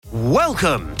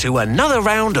Welcome to another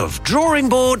round of Drawing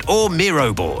Board or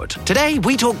Miro Board. Today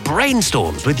we talk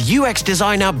brainstorms with UX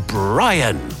designer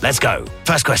Brian. Let's go.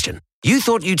 First question. You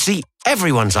thought you'd see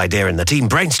everyone's idea in the team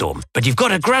brainstorm, but you've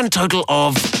got a grand total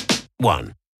of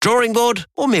 1. Drawing board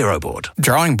or Miro board?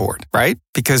 Drawing board, right?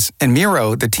 Because in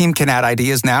Miro, the team can add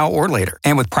ideas now or later.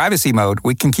 And with privacy mode,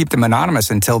 we can keep them anonymous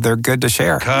until they're good to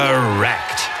share.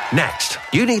 Correct. Next,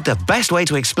 you need the best way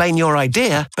to explain your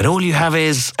idea, but all you have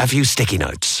is a few sticky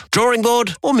notes. Drawing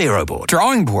board or Miro board?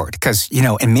 Drawing board, because,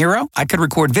 in Miro, I could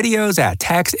record videos, add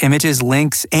text, images,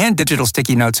 links, and digital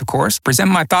sticky notes, of course, present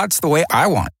my thoughts the way I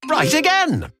want. Right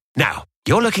again. Now,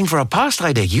 you're looking for a past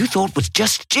idea you thought was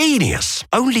just genius.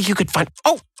 Only you could find...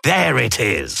 Oh, there it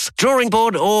is. Drawing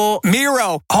board or...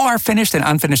 Miro. All our finished and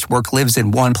unfinished work lives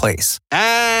in one place.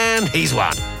 And he's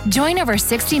won. Join over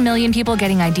 60 million people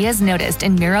getting ideas noticed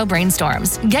in Miro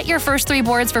Brainstorms. Get your first 3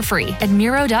 boards for free at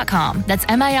Miro.com. That's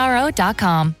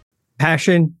Miro.com.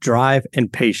 Passion, drive,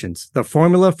 and patience. The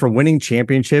formula for winning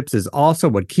championships is also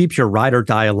what keeps your ride or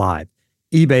die alive.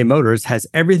 eBay Motors has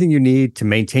everything you need to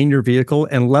maintain your vehicle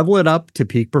and level it up to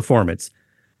peak performance.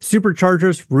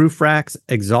 Superchargers, roof racks,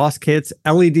 exhaust kits,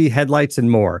 LED headlights, and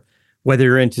more. Whether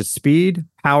you're into speed,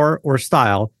 power, or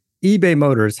style, eBay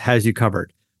Motors has you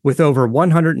covered. With over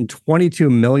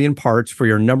 122 million parts for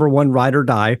your number one ride or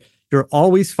die, you'll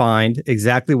always find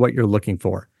exactly what you're looking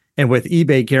for. And with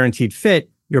eBay Guaranteed Fit,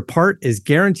 your part is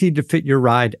guaranteed to fit your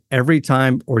ride every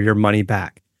time or your money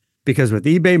back. Because with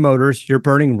eBay Motors, you're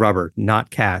burning rubber,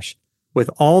 not cash. With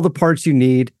all the parts you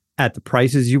need at the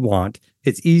prices you want,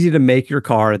 it's easy to make your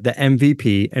car the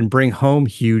MVP and bring home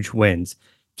huge wins.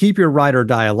 Keep your ride or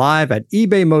die alive at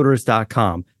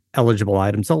ebaymotors.com. Eligible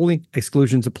items only.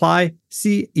 Exclusions apply.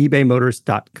 See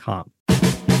ebaymotors.com.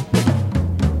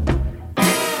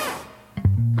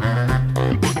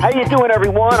 How you doing,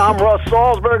 everyone? I'm Russ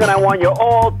Salzberg, and I want you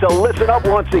all to listen up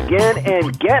once again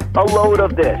and get a load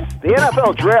of this. The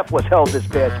NFL Draft was held this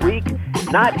past week,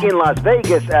 not in Las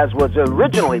Vegas as was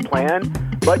originally planned,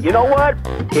 but you know what?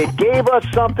 It gave us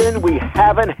something we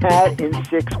haven't had in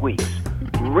 6 weeks.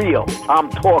 Real. I'm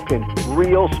talking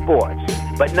real sports.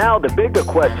 But now the bigger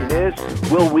question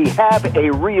is, will we have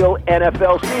a real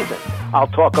NFL season? I'll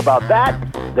talk about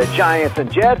that, the Giants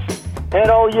and Jets, and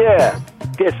oh yeah,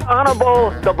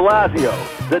 Dishonorable de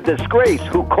Blasio, the disgrace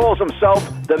who calls himself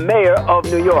the mayor of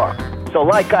New York. So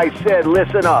like I said,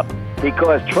 listen up,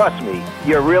 because trust me,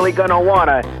 you're really going to want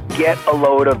to get a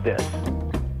load of this.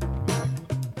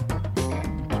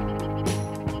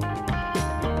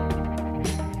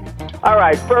 All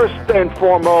right, first and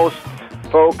foremost,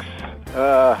 folks,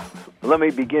 let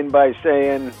me begin by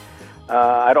saying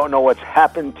I don't know what's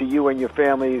happened to you and your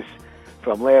families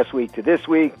from last week to this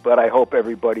week, but I hope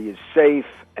everybody is safe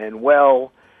and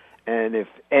well. And if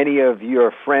any of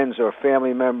your friends or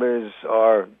family members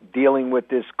are dealing with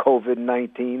this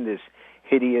COVID-19, this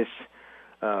hideous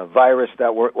virus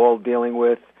that we're all dealing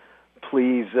with,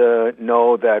 please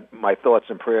know that my thoughts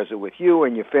and prayers are with you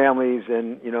and your families,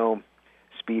 and,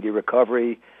 speedy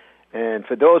recovery. And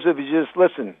for those of you, just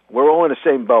listen, we're all in the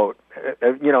same boat.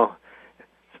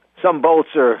 Some boats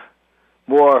are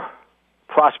more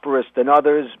prosperous than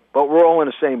others, but we're all in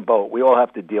the same boat. We all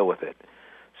have to deal with it.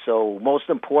 So most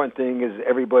important thing is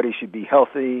everybody should be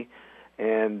healthy,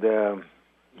 and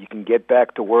you can get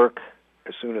back to work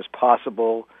as soon as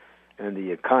possible, and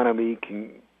the economy can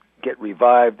get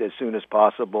revived as soon as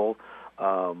possible.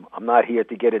 I'm not here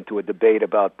to get into a debate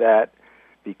about that,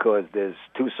 because there's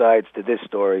 2 sides to this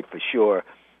story for sure,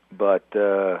 but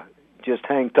just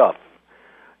hang tough.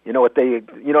 You know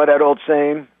that old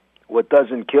saying, what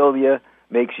doesn't kill you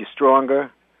makes you stronger?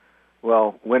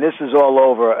 Well, when this is all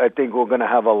over, I think we're going to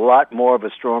have a lot more of a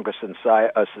stronger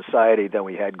society than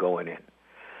we had going in.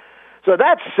 So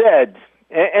that said,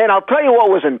 and I'll tell you what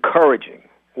was encouraging.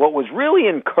 What was really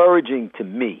encouraging to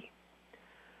me,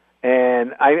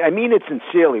 and I mean it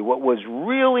sincerely, what was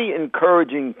really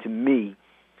encouraging to me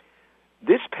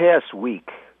this past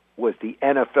week was the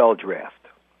NFL Draft.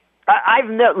 I've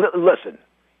never, listen,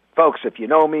 folks, if you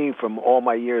know me from all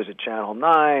my years at Channel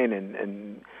 9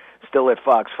 and still at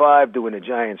Fox 5 doing the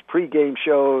Giants pregame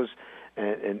shows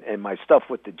and my stuff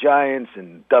with the Giants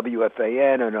and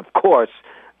WFAN and, of course,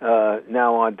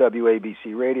 now on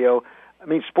WABC Radio, I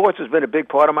mean, sports has been a big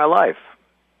part of my life,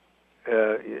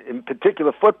 in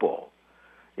particular football.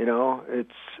 It's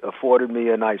afforded me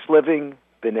a nice living,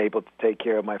 been able to take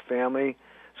care of my family,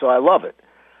 so I love it.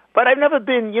 But I've never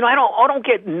been, I don't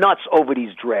get nuts over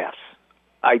these drafts.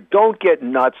 I don't get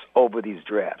nuts over these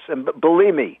drafts. And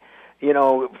believe me,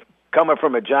 coming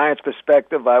from a Giants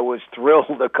perspective, I was thrilled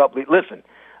listen,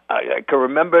 I can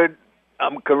remember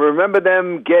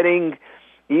them getting,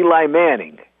 Eli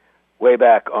Manning way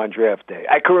back on draft day.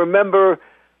 I can remember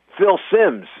Phil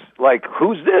Simms. Like,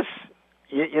 who's this?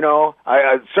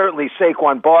 I certainly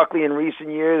Saquon Barkley in recent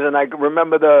years, and I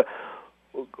remember the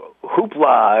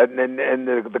hoopla and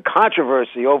the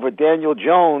controversy over Daniel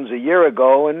Jones a year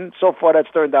ago, and so far that's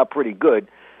turned out pretty good.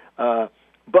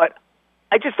 But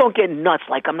I just don't get nuts.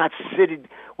 Like, I'm not sitting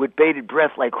with bated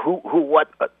breath like, what?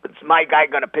 Is my guy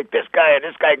going to pick this guy, and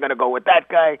this guy going to go with that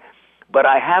guy? But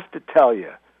I have to tell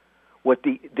you, what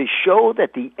the show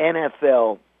that the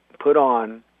NFL put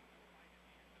on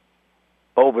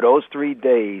over those 3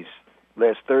 days,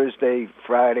 last Thursday,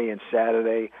 Friday, and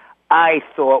Saturday, I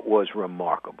thought was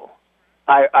remarkable.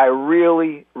 I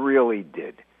really, really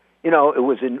did. It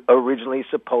was originally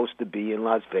supposed to be in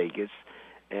Las Vegas,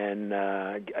 and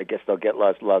I guess they'll get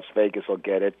Las Vegas will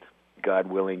get it, God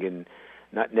willing, in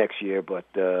not next year, but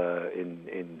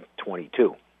in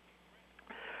 22.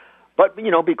 But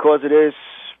because it is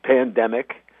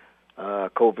pandemic,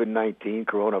 COVID-19,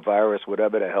 coronavirus,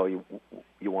 whatever the hell you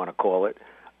want to call it,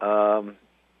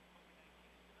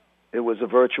 it was a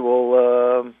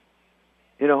virtual,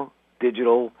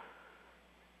 digital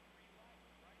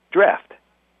draft.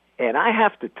 And I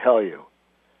have to tell you,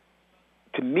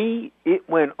 to me, it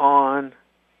went on.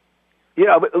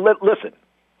 Listen,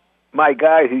 my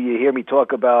guy who you hear me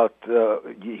talk about,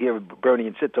 you hear Bernie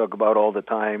and Sid talk about all the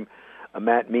time,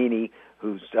 Matt Meany,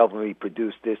 who's helping me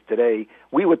produce this today,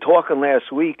 we were talking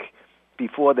last week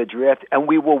before the draft, and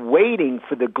we were waiting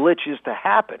for the glitches to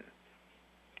happen.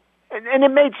 And it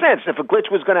made sense. If a glitch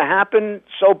was going to happen,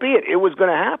 so be it. It was going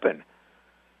to happen.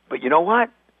 But you know what?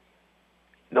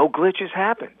 No glitches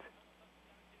happened.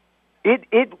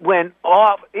 It went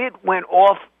off. It went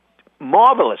off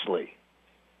marvelously.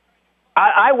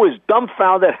 I was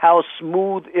dumbfounded how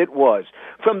smooth it was.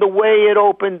 From the way it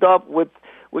opened up with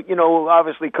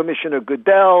obviously Commissioner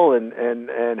Goodell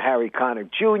and Harry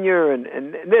Connick Jr.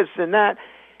 and this and that.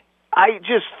 I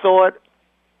just thought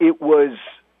it was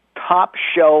top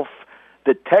shelf.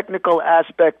 The technical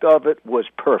aspect of it was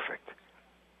perfect.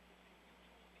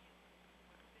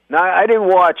 Now, I didn't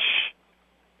watch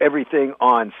everything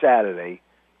on Saturday,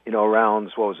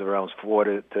 rounds 4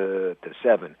 to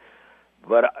 7.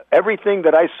 But everything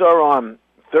that I saw on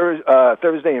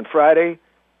Thursday and Friday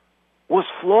was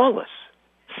flawless,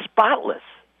 spotless.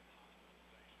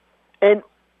 And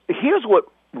here's what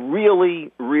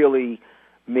really, really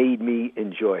made me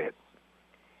enjoy it.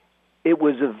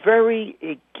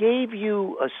 It gave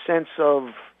you a sense of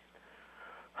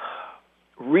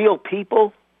real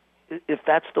people, if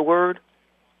that's the word,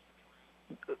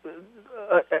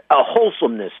 a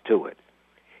wholesomeness to it.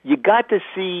 You got to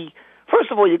see,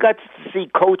 first of all,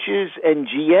 coaches and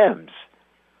GMs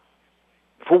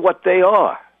for what they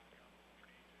are,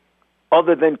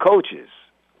 other than coaches.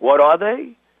 What are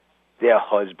they? They're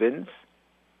husbands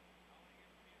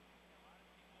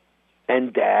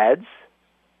and dads,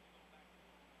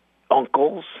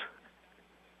 uncles,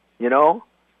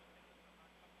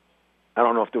 I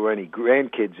don't know if there were any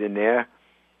grandkids in there,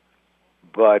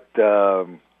 but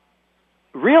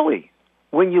really,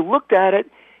 when you looked at it,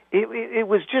 it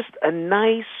was just a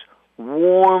nice,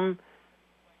 warm,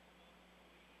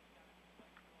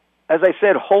 as I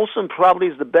said, wholesome probably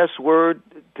is the best word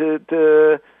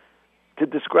to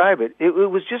describe it. It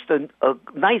was just a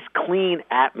nice, clean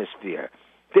atmosphere.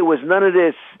 There was none of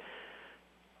this,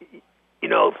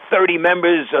 30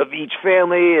 members of each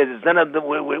family. There's none of the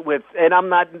with, and I'm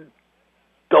not.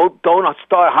 Don't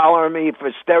start hollering me for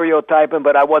stereotyping,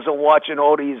 but I wasn't watching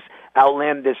all these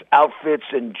outlandish outfits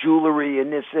and jewelry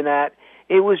and this and that.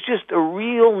 It was just a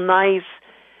real nice,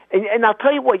 and I'll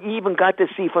tell you what you even got to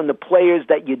see from the players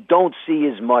that you don't see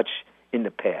as much in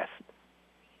the past.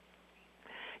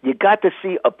 You got to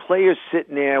see a player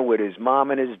sitting there with his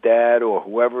mom and his dad or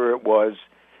whoever it was,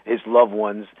 his loved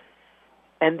ones,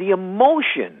 and the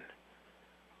emotion,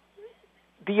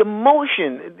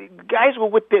 guys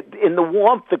were in the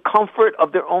warmth, the comfort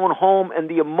of their own home, and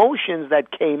the emotions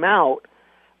that came out,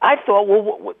 I thought,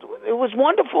 it was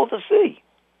wonderful to see.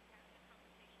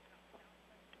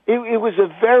 It was a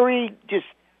very just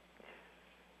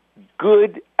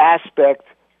good aspect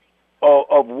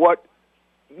of what,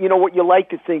 what you like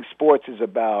to think sports is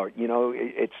about.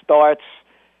 It starts,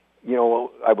 I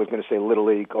was going to say Little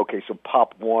League. Okay, so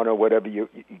Pop Warner, whatever you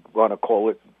want to call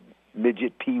it,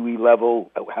 midget peewee level,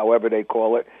 however they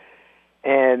call it.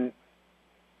 And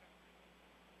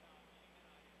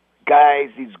guys,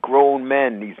 these grown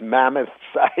men, these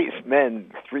mammoth-sized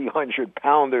men,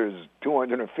 300-pounders,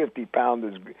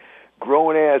 250-pounders,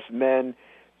 grown-ass men,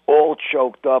 all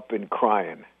choked up and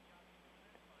crying.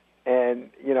 And,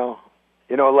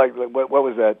 like what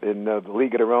was that in the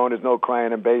League of Their Own? There's no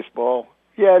crying in baseball.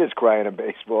 Yeah, it is crying in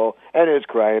baseball, and it is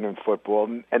crying in football,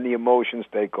 and the emotions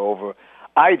take over.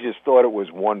 I just thought it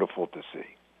was wonderful to see.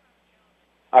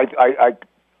 I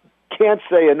can't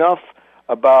say enough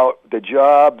about the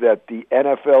job that the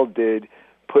NFL did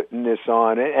putting this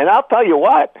on. And I'll tell you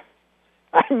what,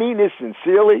 I mean this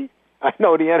sincerely. I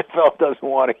know the NFL doesn't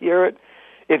want to hear it.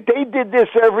 If they did this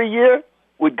every year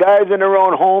with guys in their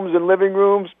own homes and living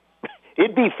rooms,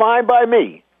 it'd be fine by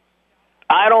me.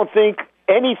 I don't think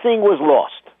anything was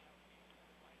lost.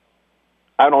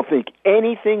 I don't think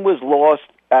anything was lost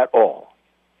at all.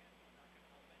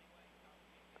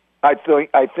 I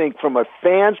think from a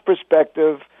fan's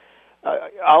perspective,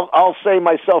 I'll say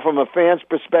myself from a fan's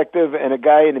perspective and a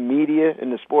guy in the media,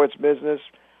 in the sports business,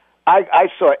 I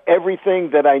saw everything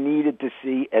that I needed to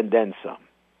see and then some.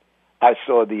 I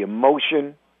saw the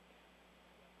emotion.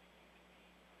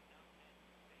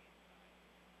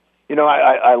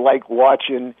 I like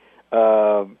watching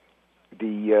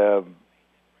the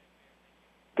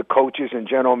coaches and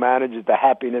general managers, the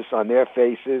happiness on their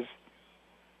faces.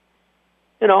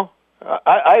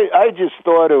 I just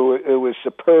thought it was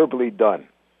superbly done.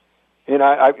 And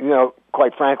I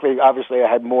quite frankly, obviously I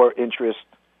had more interest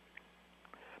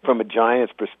from a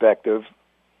Giants perspective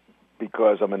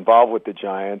because I'm involved with the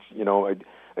Giants.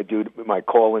 I do my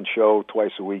call-in show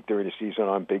twice a week during the season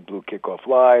on Big Blue Kickoff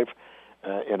Live,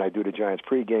 and I do the Giants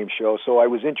pregame show. So I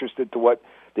was interested to what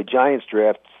the Giants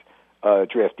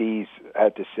draftees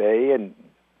had to say, and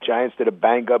Giants did a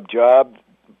bang-up job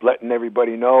letting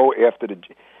everybody know after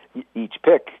each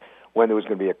pick when there was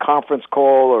going to be a conference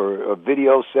call or a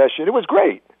video session. It was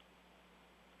great.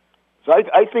 So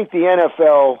I think the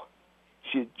NFL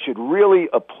should really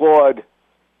applaud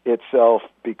itself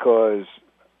because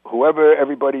whoever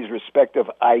everybody's respective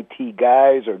IT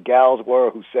guys or gals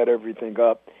were who set everything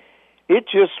up, it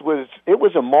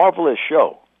was a marvelous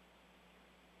show.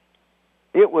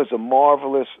 It was a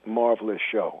marvelous, marvelous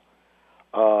show.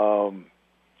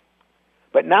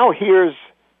 But now here's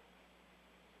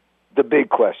the big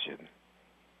question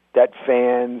that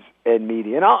fans and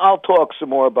media, and I'll talk some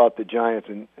more about the Giants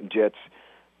and Jets,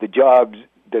 the jobs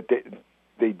that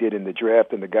they did in the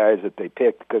draft and the guys that they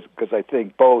picked, because I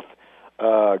think both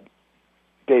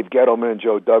Dave Gettleman and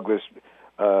Joe Douglas,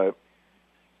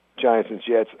 Giants and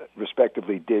Jets,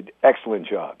 respectively, did excellent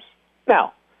jobs.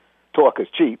 Now, talk is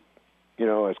cheap,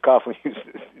 as Coughlin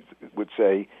would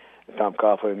say, Tom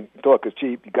Coughlin, talk is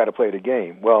cheap, you got to play the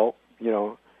game. Well,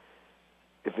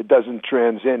 if it doesn't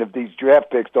if these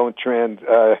draft picks don't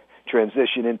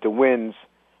transition into wins,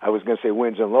 I was going to say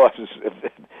wins and losses,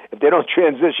 if they don't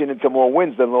transition into more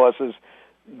wins than losses,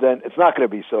 then it's not going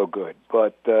to be so good.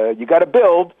 But you got to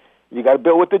build. You got to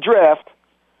build with the draft.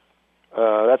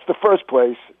 That's the first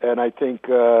place, and I think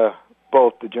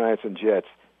both the Giants and Jets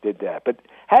did that. But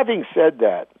having said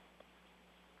that,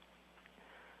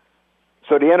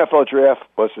 so the NFL draft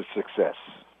was a success.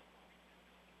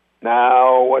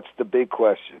 Now, what's the big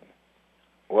question?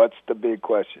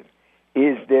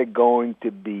 Is there going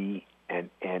to be an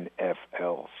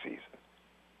NFL season?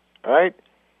 All right?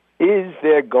 Is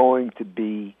there going to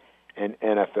be an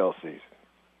NFL season?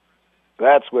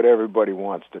 That's what everybody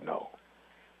wants to know.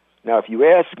 Now, if you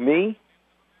ask me,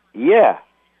 yeah,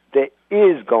 there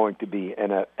is going to be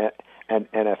an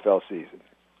NFL season.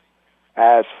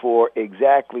 As for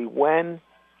exactly when,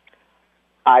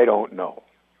 I don't know.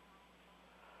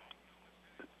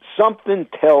 Something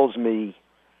tells me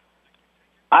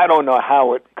I don't know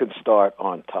how it could start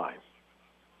on time.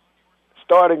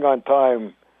 Starting on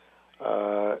time,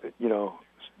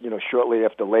 shortly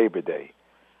after Labor Day,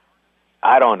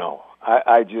 I don't know.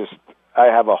 I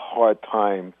have a hard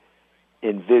time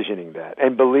envisioning that.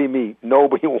 And believe me,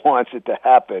 nobody wants it to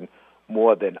happen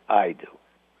more than I do.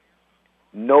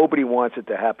 Nobody wants it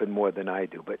to happen more than I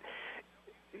do. But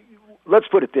let's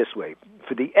put it this way.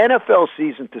 For the NFL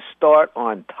season to start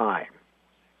on time,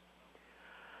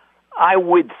 I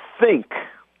would think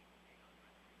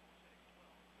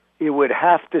it would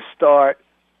have to start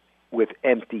with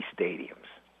empty stadiums.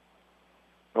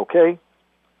 Okay?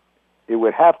 It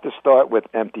would have to start with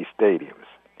empty stadiums.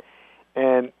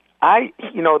 And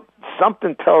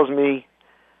something tells me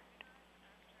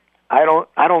I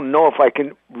don't know if I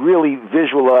can really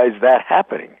visualize that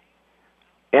happening.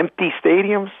 Empty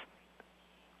stadiums?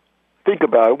 Think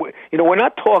about it. We're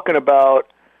not talking about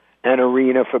an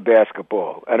arena for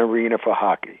basketball, an arena for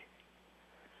hockey.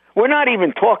 We're not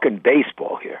even talking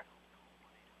baseball here.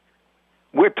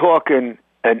 We're talking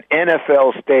an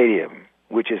NFL stadium,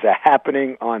 which is a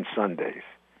happening on Sundays.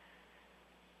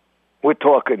 We're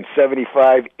talking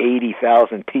 75,000,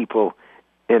 80,000 people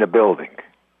in a building.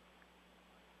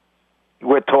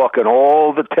 we're talking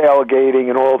all the tailgating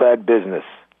and all that business.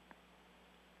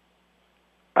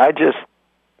 I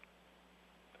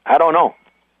don't know.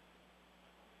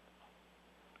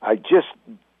 I just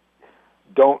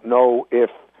don't know if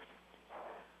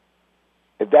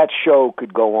that show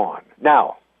could go on.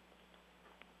 Now,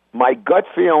 my gut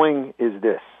feeling is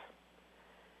this.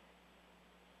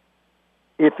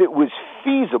 If it was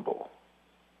feasible,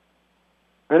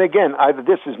 and again,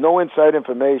 this is no inside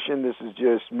information, this is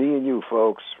just me and you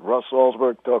folks, Russ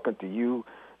Salzberg talking to you,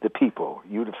 the people,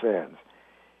 you the fans.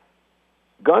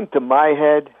 Gun to my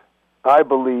head, I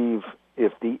believe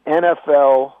if the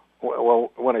NFL,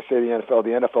 well, when I say the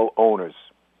NFL owners,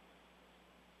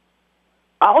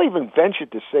 I'll even venture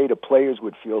to say the players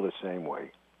would feel the same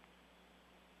way.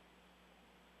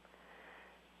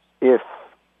 If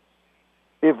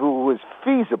it was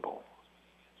feasible,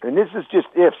 and this is just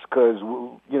ifs because,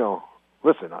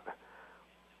 listen,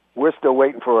 we're still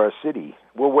waiting for our city.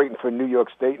 We're waiting for New York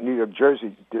State, New York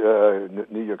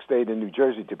State and New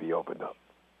Jersey to be opened up.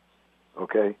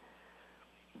 Okay?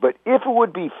 But if it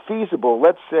would be feasible,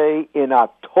 let's say in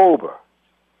October,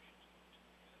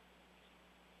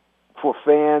 for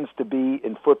fans to be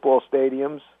in football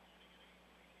stadiums,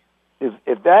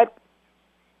 if that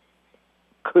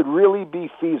could really be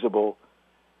feasible,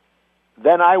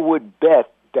 then I would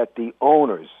bet that the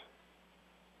owners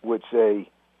would say,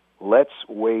 let's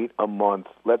wait a month,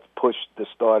 let's push the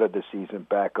start of the season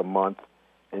back a month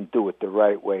and do it the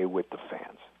right way with the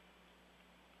fans.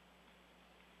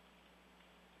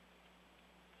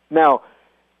 Now,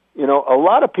 a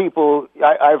lot of people,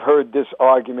 I've heard this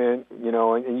argument,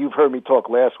 and you've heard me talk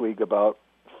last week about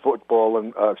football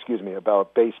and,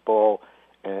 about baseball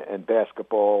and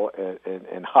basketball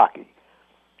and hockey.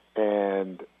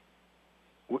 And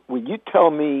when you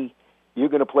tell me you're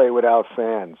going to play without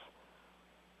fans,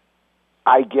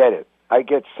 I get it. I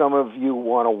get some of you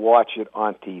want to watch it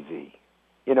on TV.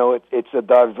 It's a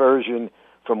diversion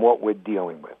from what we're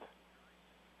dealing with.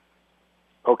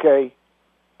 Okay?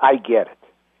 I get it.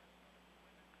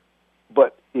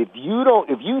 But if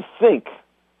you think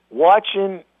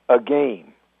watching a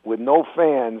game with no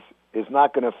fans is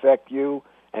not going to affect you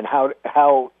and how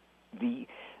the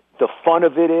fun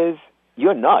of it is,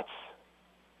 you're nuts.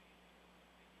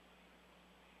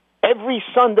 Every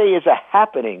Sunday is a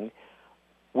happening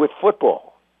with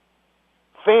football.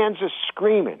 Fans are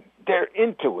screaming. They're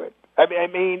into it. I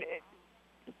mean,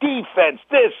 defense,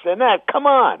 this and that. Come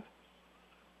on.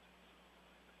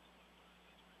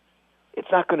 It's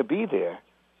not going to be there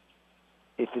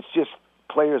if it's just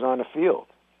players on the field.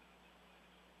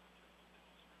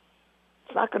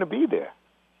 It's not going to be there.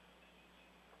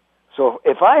 So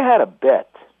if I had a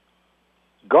bet,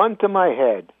 gun to my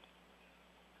head,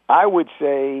 I would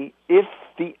say if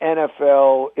the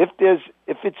NFL, if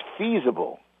it's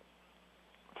feasible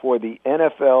for the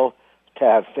NFL to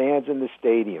have fans in the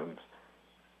stadiums,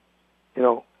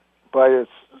 by a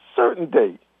certain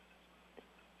date,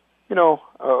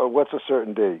 what's a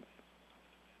certain date?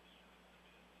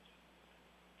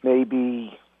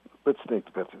 Maybe, let's think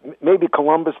about it. Maybe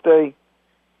Columbus Day.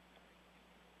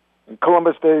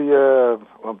 Columbus Day,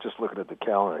 I'm just looking at the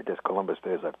calendar. I guess Columbus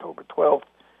Day is October 12th.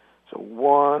 So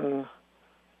 1,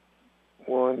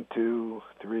 2,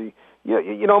 3,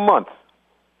 a month.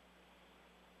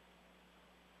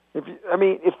 If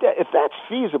that's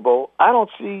feasible, I don't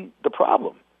see the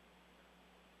problem.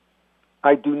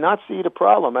 I do not see the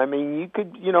problem. I mean, you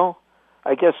could,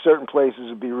 I guess certain places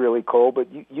would be really cold, but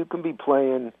you can be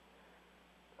playing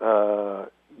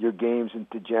your games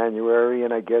into January,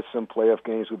 and I guess some playoff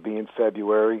games would be in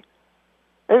February.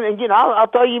 And I'll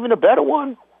tell you even a better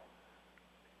one.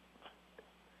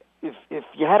 If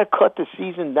you had to cut the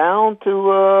season down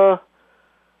to,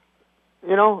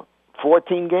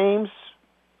 14 games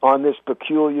on this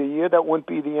peculiar year, that wouldn't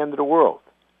be the end of the world.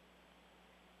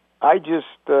 I just,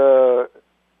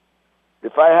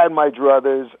 if I had my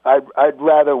druthers, I'd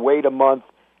rather wait a month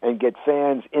and get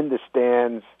fans in the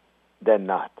stands than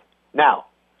not. Now,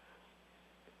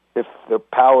 if the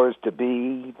powers to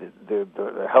be,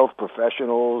 the health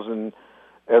professionals and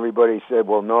everybody said,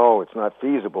 well, no, it's not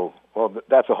feasible, well,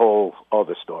 that's a whole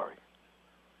other story.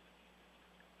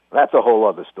 That's a whole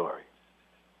other story.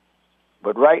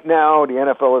 But right now, the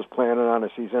NFL is planning on a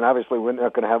season. Obviously, we're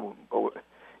not going to have,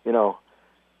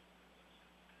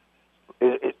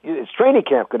 is training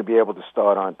camp going to be able to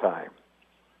start on time?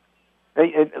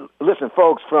 Listen,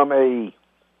 folks, from a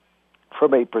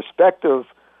perspective,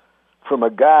 from a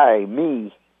guy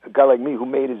like me who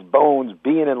made his bones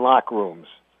being in locker rooms,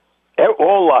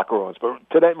 all locker rooms. But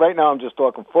today, right now, I'm just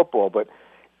talking football. But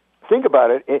think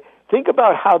about it. Think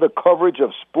about how the coverage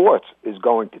of sports is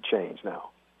going to change now.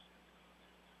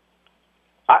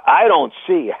 I don't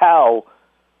see how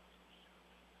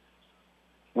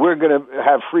we're going to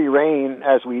have free reign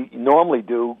as we normally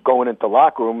do going into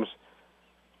locker rooms,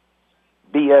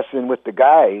 BSing with the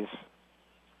guys.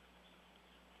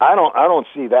 I don't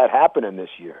see that happening this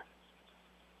year.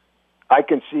 I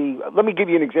can see. Let me give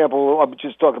you an example. I'm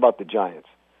just talking about the Giants.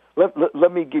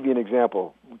 Let me give you an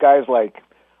example. Guys like,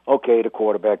 the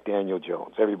quarterback, Daniel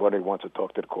Jones. Everybody wants to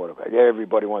talk to the quarterback.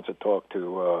 Everybody wants to talk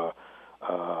to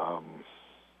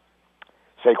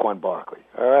Saquon Barkley.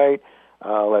 All right?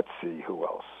 Let's see, who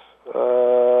else?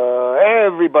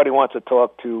 Everybody wants to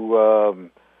talk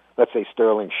to, let's say,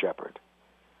 Sterling Shepard.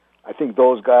 I think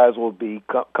those guys will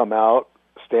come out,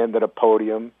 stand at a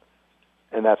podium,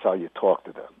 and that's how you talk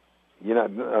to them.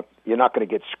 You're not going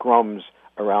to get scrums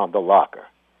around the locker.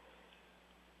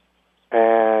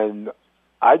 And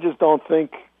I just don't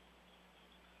think,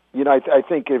 I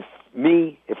think if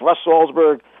Russ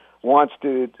Salzberg wants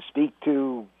to speak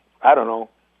to, I don't know,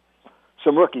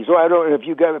 some rookies, or I don't know if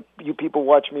you people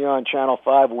watch me on Channel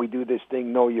 5, we do this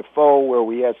thing, Know Your Foe, where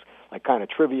we ask like kind of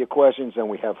trivia questions and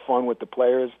we have fun with the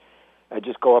players. I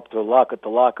just go up to the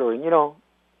locker and,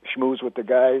 schmooze with the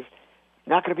guys.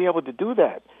 Not going to be able to do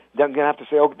that. They're going to have to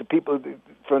say, the people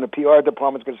from the PR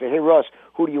department's going to say, hey, Russ,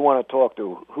 who do you want to talk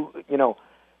to?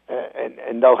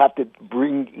 And they'll have to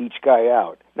bring each guy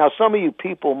out. Now, some of you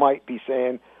people might be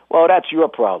saying, well, that's your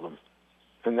problem.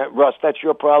 And that, Russ, that's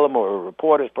your problem or a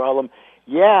reporter's problem.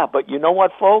 Yeah, but you know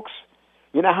what, folks?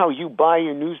 You know how you buy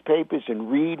your newspapers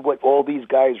and read what all these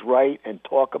guys write and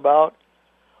talk about?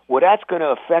 Well, that's going to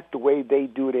affect the way they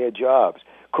do their jobs.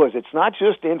 Because it's not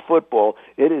just in football.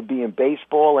 It'd be in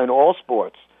baseball and all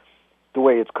sports, the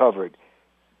way it's covered.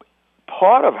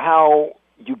 Part of how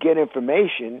you get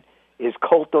information is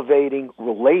cultivating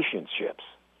relationships.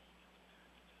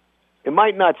 It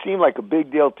might not seem like a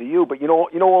big deal to you, but you know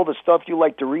all the stuff you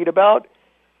like to read about?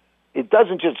 It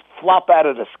doesn't just flop out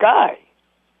of the sky.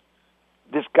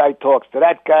 This guy talks to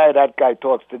that guy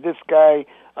talks to this guy.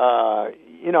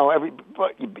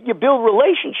 You build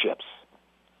relationships.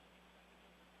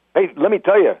 Hey, let me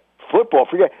tell you, football,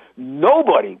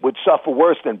 nobody would suffer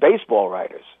worse than baseball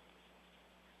writers.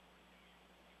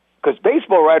 Because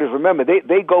baseball writers, remember,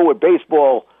 they go with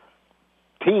baseball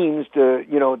teams to,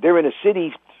 they're in a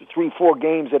city 3-4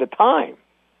 games at a time.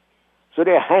 So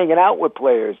they're hanging out with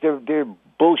players. They're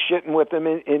bullshitting with them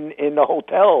in the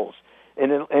hotels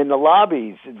and in the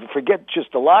lobbies. Forget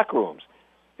just the locker rooms.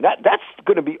 That's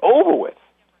going to be over with.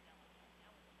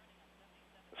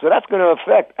 So that's going to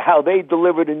affect how they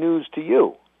deliver the news to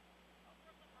you.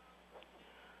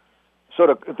 So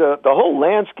the whole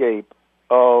landscape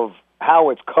of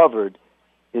how it's covered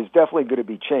is definitely going to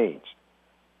be changed.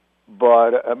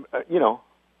 But,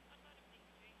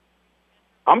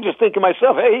 I'm just thinking to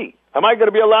myself, hey, am I going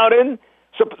to be allowed in?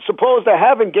 Suppose they're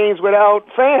having games without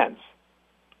fans.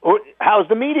 Or how's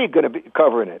the media going to be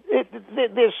covering it?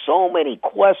 There's so many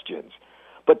questions.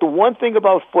 But the one thing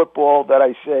about football that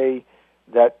I say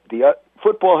that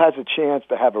football has a chance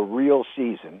to have a real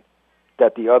season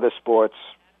that the other sports,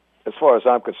 as far as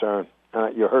I'm concerned,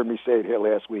 you heard me say it here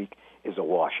last week, is a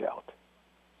washout.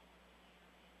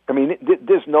 I mean,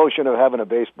 this notion of having a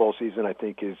baseball season, I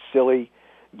think, is silly.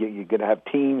 You're going to have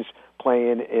teams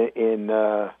playing in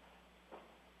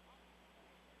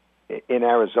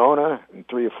Arizona in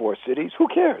 3 or 4 cities. Who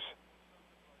cares?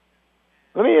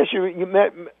 Let me ask you, my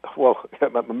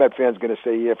Met fan's going to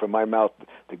say, yeah, from my mouth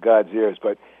to God's ears,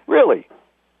 but really,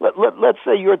 let's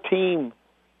say your team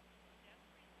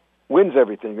wins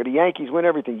everything, or the Yankees win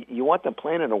everything. You want them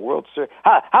playing in a World Series?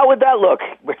 How would that look?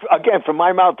 Again, from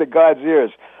my mouth to God's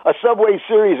ears. A Subway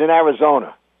Series in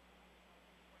Arizona.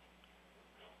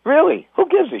 Really? Who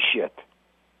gives a shit?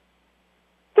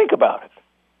 Think about it.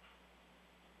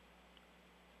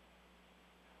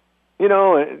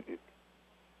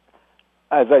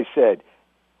 As I said,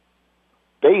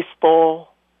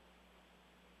 baseball,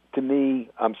 to me,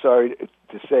 I'm sorry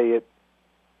to say it,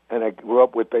 and I grew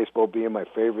up with baseball being my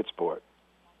favorite sport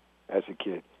as a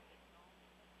kid.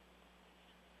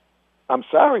 I'm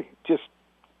sorry,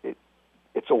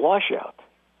 it's a washout.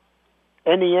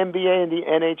 And the NBA and the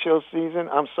NHL season,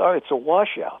 I'm sorry, it's a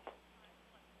washout.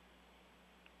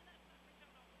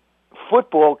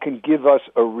 Football can give us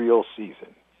a real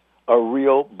season, a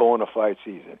real bona fide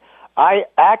season. I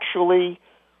actually,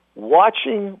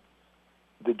 watching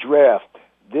the draft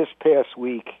this past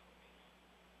week,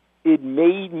 it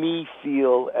made me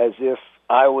feel as if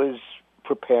I was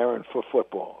preparing for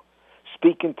football.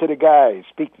 Speaking to the guys,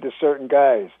 speaking to certain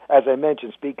guys. As I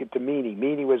mentioned, speaking to Meany.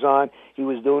 Meany was on. He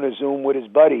was doing a Zoom with his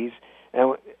buddies.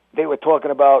 And they were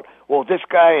talking about, well, this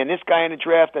guy and this guy in the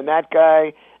draft and that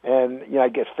guy, and I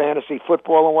guess fantasy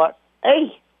football and what.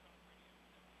 Hey,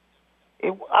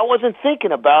 I wasn't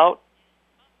thinking about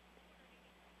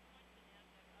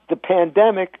the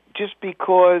pandemic just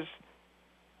because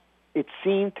it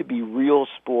seemed to be real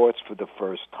sports for the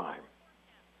first time.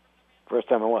 First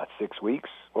time in what, 6 weeks?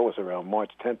 What was it, around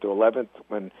March 10th or 11th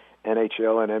when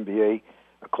NHL and NBA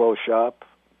closed shop?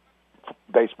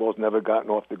 Baseball's never gotten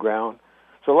off the ground.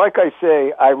 So like I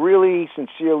say, I really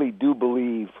sincerely do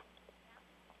believe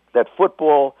that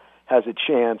football has a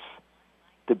chance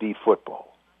to be football.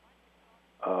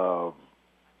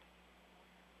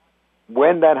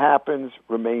 When that happens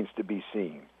remains to be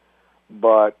seen.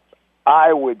 But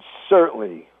I would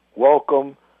certainly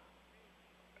welcome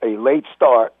a late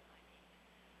start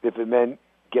if it meant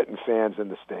getting fans in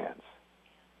the stands.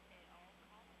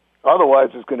 Otherwise,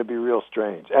 it's going to be real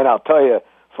strange. And I'll tell you,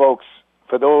 folks,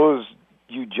 for those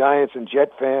you Giants and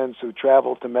Jet fans who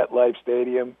travel to MetLife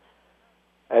Stadium,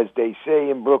 as they say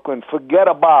in Brooklyn, forget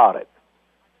about it.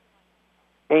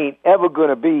 You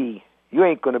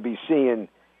ain't going to be seeing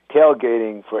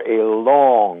tailgating for a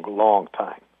long, long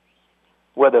time.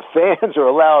 Whether fans are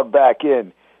allowed back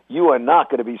in, you are not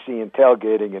going to be seeing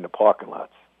tailgating in the parking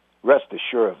lots. Rest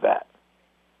assured of that.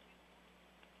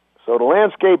 So the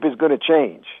landscape is going to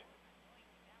change.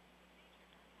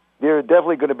 There are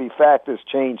definitely going to be factors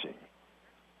changing.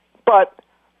 But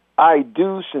I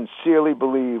do sincerely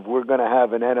believe we're going to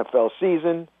have an NFL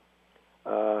season.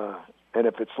 And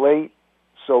if it's late,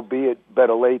 so be it.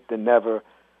 Better late than never.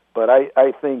 But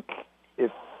I think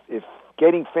if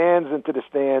getting fans into the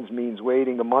stands means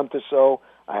waiting a month or so,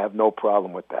 I have no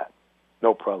problem with that.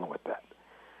 No problem with that.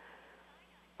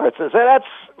 All right, so that's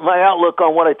my outlook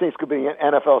on what I think is going to be an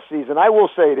NFL season. I will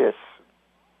say this.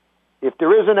 If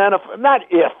there is an NFL, not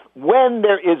if, when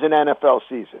there is an NFL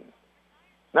season,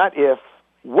 not if,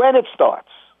 when it starts,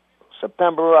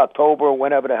 September, October,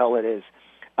 whenever the hell it is,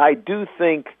 I do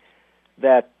think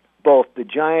that both the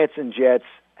Giants and Jets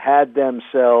had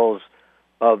themselves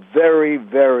a very,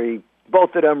 very,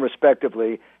 both of them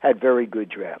respectively, had very good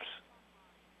drafts.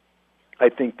 I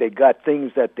think they got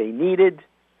things that they needed.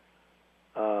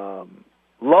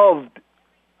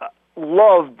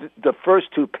 Loved the first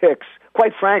two picks.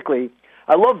 Quite frankly,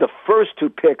 I loved the first two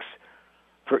picks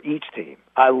for each team.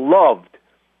 I loved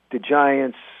the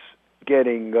Giants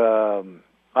getting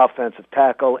offensive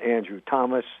tackle Andrew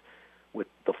Thomas with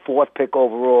the fourth pick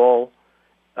overall,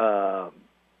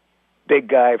 big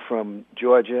guy from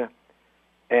Georgia.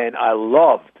 And I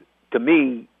loved, to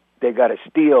me, they got a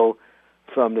steal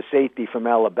from the safety from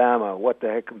Alabama. What the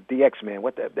heck? The X-Man.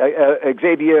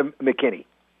 Xavier McKinney.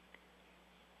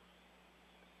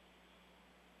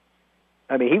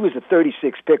 I mean, he was a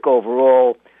 36 pick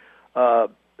overall. I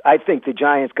think the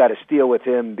Giants got a steal with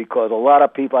him because a lot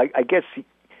of people, I guess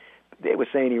they were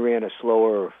saying he ran a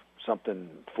slower something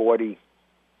 40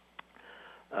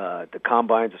 the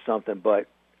combines or something. But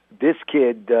this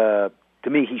kid, to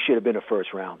me, he should have been a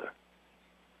first rounder.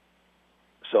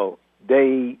 So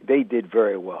they did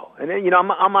very well. And then,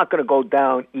 I'm not going to go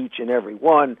down each and every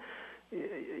one,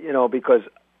 because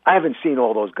I haven't seen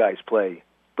all those guys play.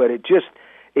 But it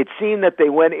seemed that they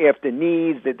went after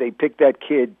needs, that they picked that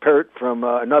kid Pert from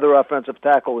another offensive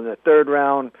tackle in the third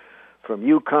round from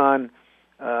UConn.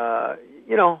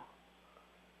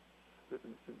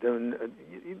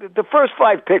 The first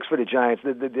five picks for the Giants,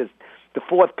 the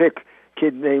fourth pick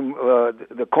kid named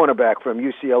the cornerback from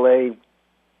UCLA,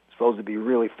 supposed to be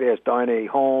really fast, Darnay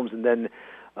Holmes, and then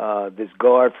this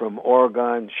guard from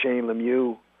Oregon, Shane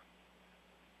Lemieux.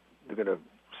 They're going to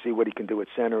see what he can do at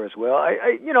center as well.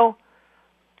 I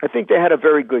think they had a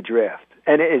very good draft.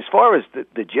 And as far as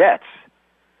the Jets,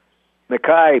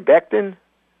 Mekhi Becton,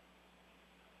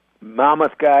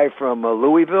 mammoth guy from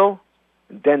Louisville,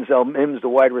 Denzel Mims, the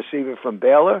wide receiver from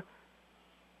Baylor.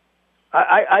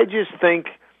 I just think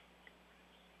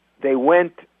they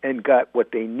went and got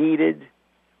what they needed.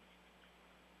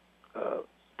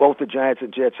 Both the Giants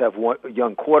and Jets have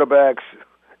young quarterbacks.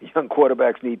 Young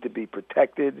quarterbacks need to be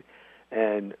protected,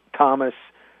 and Thomas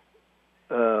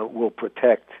will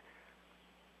protect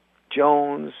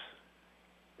Jones,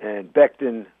 and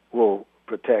Becton will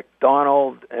protect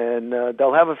Donald, and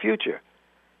they'll have a future.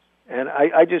 And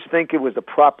I just think it was the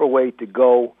proper way to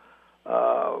go.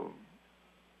 I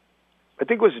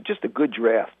think it was just a good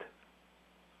draft.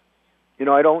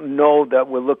 I don't know that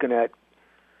we're looking at,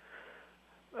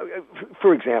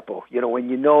 for example, when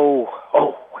we're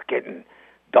getting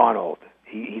Donald,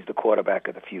 he's the quarterback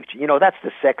of the future. That's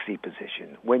the sexy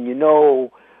position. When you're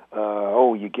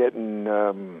getting,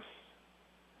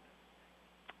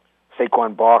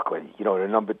 Saquon Barkley, the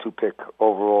number 2 pick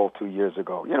overall 2 years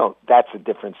ago. That's a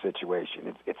different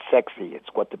situation. It's sexy. It's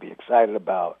what to be excited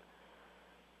about.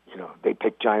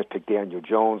 Giants picked Daniel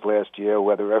Jones last year,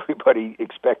 whether everybody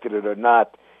expected it or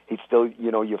not. He's still,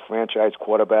 your franchise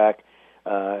quarterback,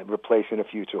 replacing a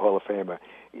future Hall of Famer.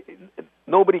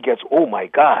 Nobody gets, oh my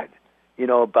God,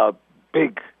 about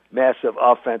big, massive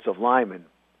offensive linemen.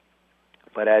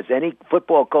 But as any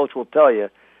football coach will tell you,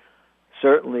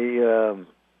 certainly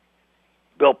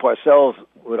Bill Parcells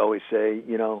would always say,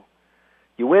 you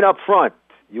win up front,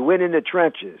 you win in the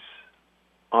trenches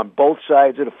on both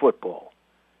sides of the football.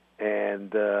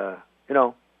 And,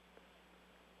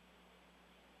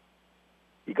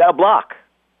 you got to block.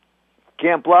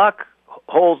 Can't block,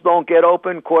 holes don't get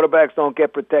open, quarterbacks don't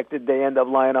get protected, they end up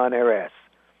lying on their ass.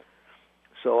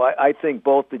 So I think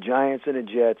both the Giants and the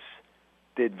Jets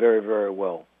did very, very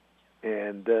well.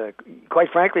 And quite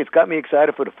frankly, it's got me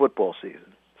excited for the football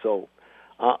season. So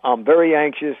I'm very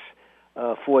anxious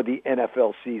for the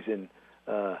NFL season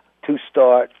to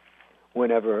start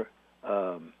whenever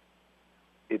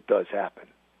it does happen.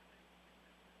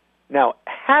 Now,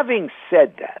 having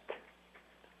said that,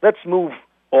 let's move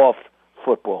off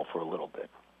football for a little bit.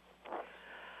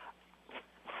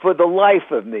 For the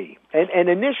life of me, and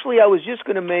initially I was just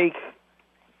going to make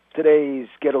today's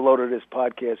Get a Load of This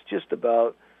podcast just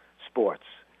about sports.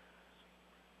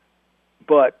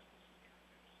 But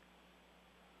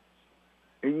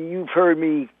you've heard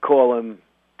me call him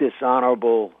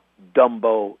Dishonorable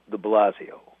Dumbo de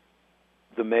Blasio,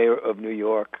 the mayor of New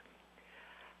York.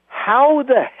 How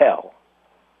the hell,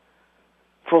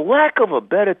 for lack of a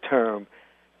better term,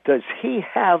 does he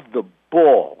have the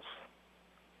balls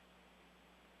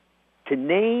to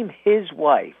name his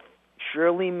wife,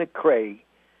 Shirley McCray,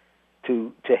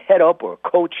 to head up or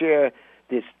co-chair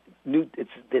this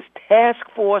task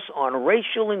force on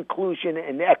racial inclusion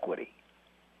and equity?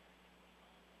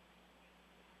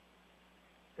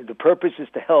 The purpose is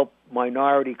to help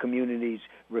minority communities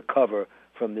recover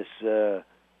from this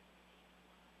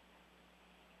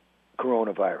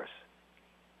coronavirus.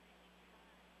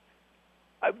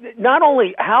 Not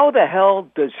only, how the hell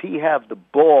does he have the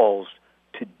balls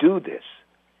to do this?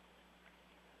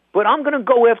 But I'm going to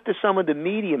go after some of the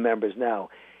media members now.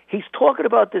 He's talking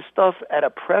about this stuff at a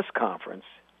press conference,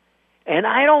 and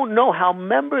I don't know how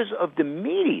members of the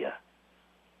media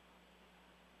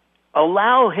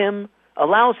allows him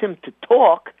to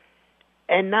talk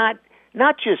and not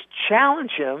just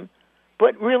challenge him,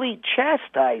 but really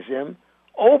chastise him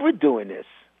over doing this.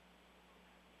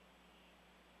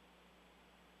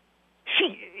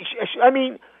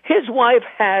 His wife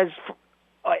has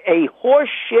a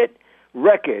horseshit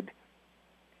record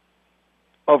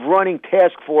of running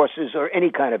task forces or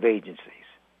any kind of agencies.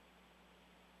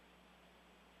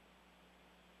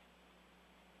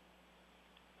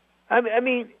 I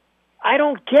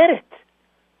don't get it.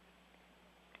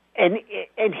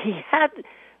 And he had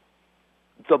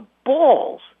the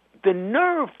balls, the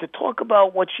nerve to talk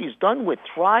about what she's done with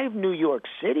Thrive New York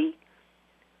City.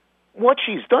 What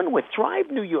she's done with Thrive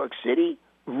New York City?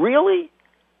 Really?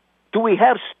 Do we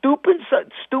have stupid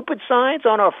signs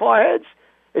on our foreheads?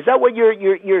 Is that what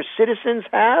your citizens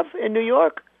have in New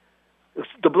York?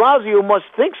 De Blasio must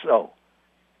think so.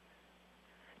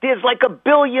 There's like $1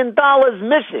 billion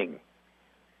missing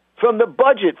from the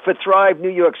budget for Thrive New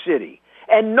York City.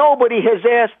 And nobody has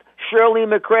asked Shirley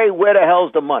McCray where the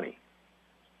hell's the money.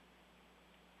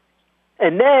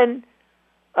 And then,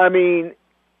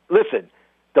 listen,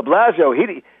 de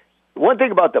Blasio, one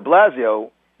thing about de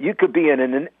Blasio, you could be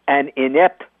an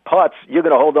inept putz, you're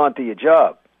going to hold on to your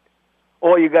job.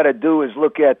 All you got to do is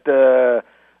look at the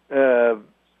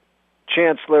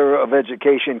Chancellor of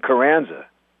Education, Carranza.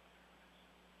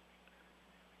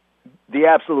 The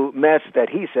absolute mess that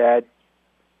he's had,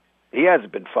 he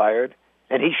hasn't been fired,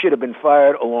 and he should have been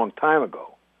fired a long time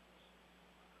ago.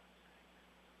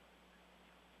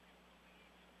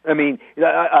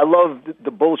 I love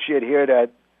the bullshit here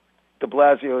that de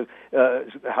Blasio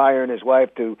hiring his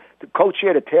wife to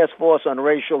co-chair the task force on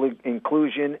racial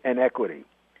inclusion and equity.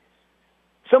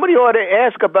 Somebody ought to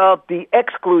ask about the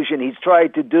exclusion he's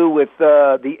tried to do with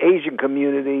the Asian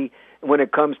community when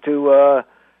it comes to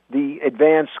the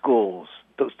advanced schools,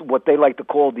 what they like to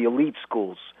call the elite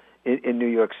schools in New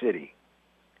York City.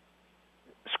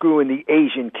 Screwing the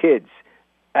Asian kids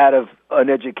out of an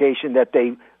education that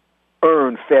they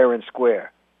earn fair and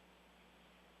square.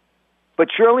 But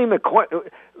Shirley McCoy,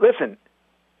 listen,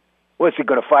 was he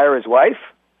going to fire his wife?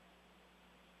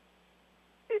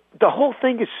 The whole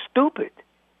thing is stupid.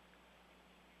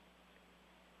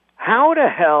 How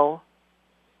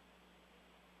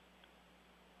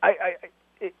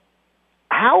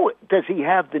How does he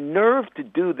have the nerve to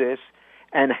do this,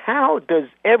 and how does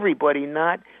everybody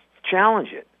not challenge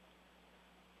it?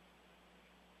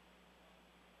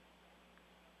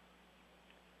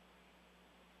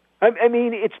 I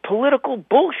mean, it's political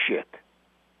bullshit.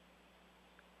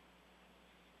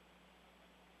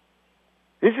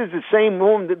 This is the same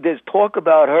woman that there's talk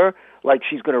about her like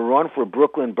she's going to run for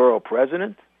Brooklyn borough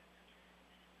president.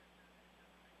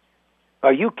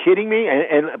 Are you kidding me?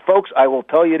 And folks, I will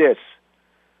tell you this.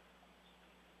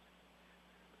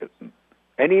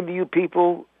 Any of you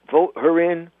people vote her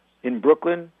in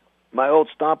Brooklyn, my old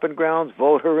stomping grounds,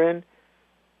 vote her in.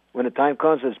 When the time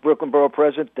comes as Brooklyn borough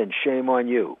president, then shame on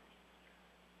you.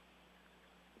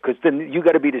 Because then you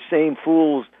got to be the same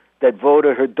fools that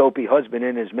voted her dopey husband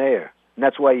in as mayor. And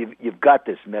that's why you've got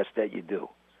this mess that you do.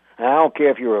 And I don't care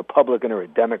if you're a Republican or a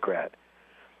Democrat.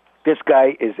 This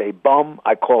guy is a bum.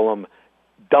 I call him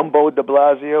Dumbo de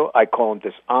Blasio. I call him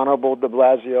Dishonorable de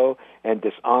Blasio. And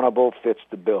dishonorable fits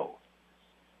the bill.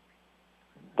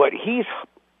 But he's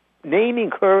naming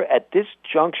her at this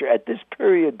juncture, at this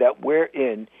period that we're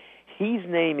in, he's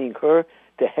naming her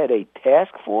to head a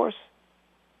task force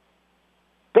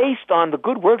based on the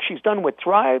good work she's done with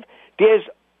Thrive. There's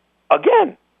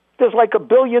like $1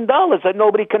 billion that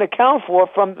nobody can account for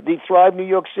from the Thrive New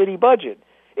York City budget.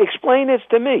 Explain this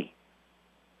to me.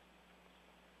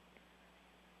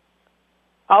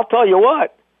 I'll tell you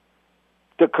what,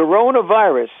 the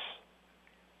coronavirus,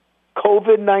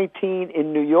 COVID-19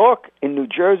 in New York, in New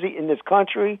Jersey, in this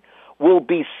country, will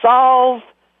be solved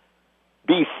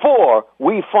before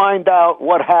we find out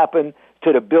what happened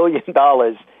to the $1 billion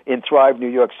in Thrive New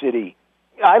York City.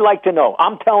 I like to know.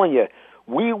 I'm telling you,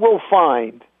 we will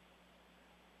find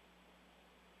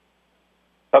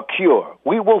a cure.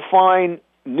 We will find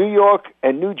New York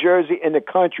and New Jersey and the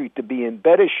country to be in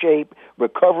better shape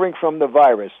recovering from the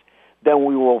virus than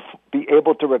we will be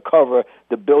able to recover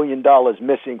the $1 billion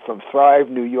missing from Thrive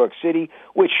New York City,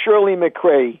 which Shirley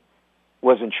McRae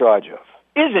was in charge of,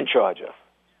 is in charge of.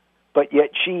 But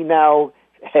yet she now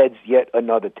heads yet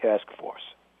another task force.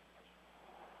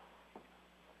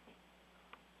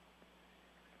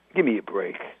 Give me a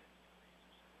break.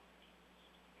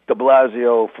 De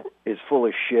Blasio is full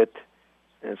of shit,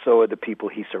 and so are the people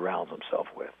he surrounds himself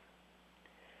with.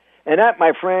 And that,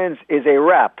 my friends, is a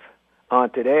wrap on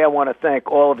today. I want to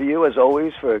thank all of you, as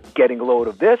always, for getting a load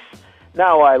of this.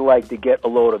 Now I'd like to get a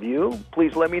load of you.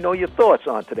 Please let me know your thoughts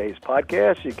on today's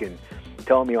podcast. You can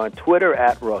tell me on Twitter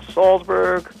at Russ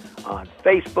Salzberg, on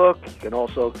Facebook. You can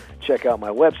also check out my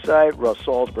website,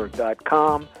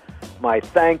 russsalzberg.com. My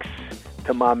thanks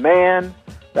to my man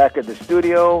back at the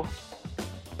studio,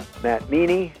 Matt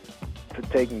Meany, for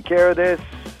taking care of this.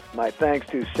 My thanks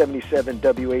to 77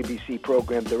 WABC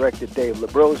Program Director Dave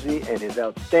Labrosi and his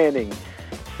outstanding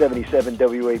 77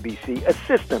 WABC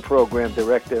Assistant Program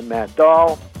Director Matt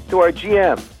Dahl. To our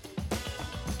GM,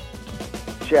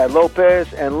 Chad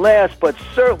Lopez. And last but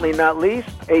certainly not least,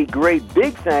 a great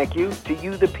big thank you to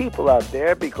you, the people out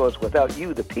there, because without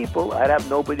you, the people, I'd have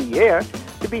nobody here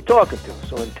to be talking to.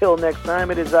 So until next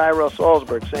time, it is I, Russ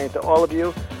Salzberg, saying to all of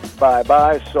you,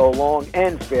 bye-bye, so long,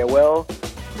 and farewell.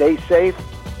 Stay safe.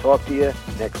 Talk to you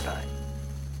next time.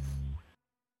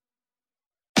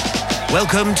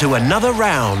 Welcome to another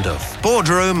round of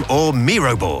Boardroom or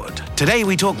Miro Board. Today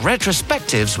we talk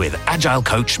retrospectives with Agile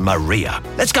coach Maria.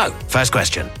 Let's go. First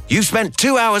question. You've spent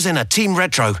 2 hours in a team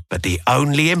retro, but the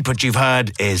only input you've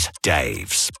heard is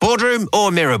Dave's. Boardroom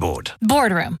or Miro Board?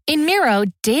 Boardroom. In Miro,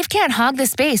 Dave can't hog the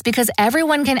space because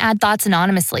everyone can add thoughts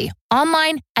anonymously,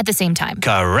 online, at the same time.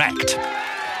 Correct.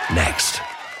 Next.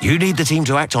 You need the team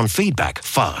to act on feedback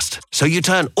fast, so you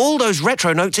turn all those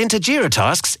retro notes into Jira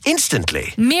tasks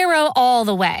instantly. Miro all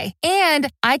the way.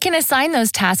 And I can assign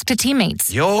those tasks to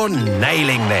teammates. You're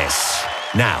nailing this.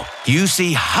 Now, you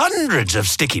see hundreds of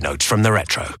sticky notes from the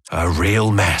retro. A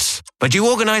real mess. But you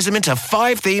organize them into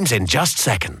 5 themes in just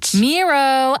seconds.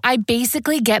 Miro, I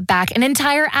basically get back an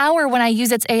entire hour when I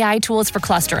use its AI tools for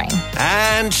clustering.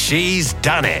 And she's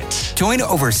done it. Join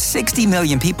over 60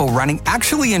 million people running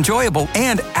actually enjoyable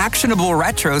and actionable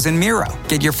retros in Miro.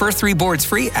 Get your first 3 boards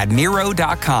free at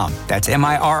Miro.com. That's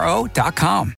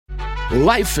Miro.com.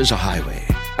 Life is a highway,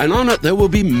 and on it there will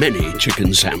be many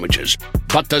chicken sandwiches.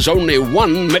 But there's only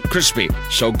one McCrispy.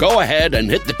 So go ahead and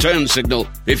hit the turn signal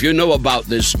if you know about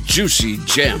this juicy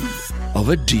gem of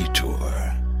a detour.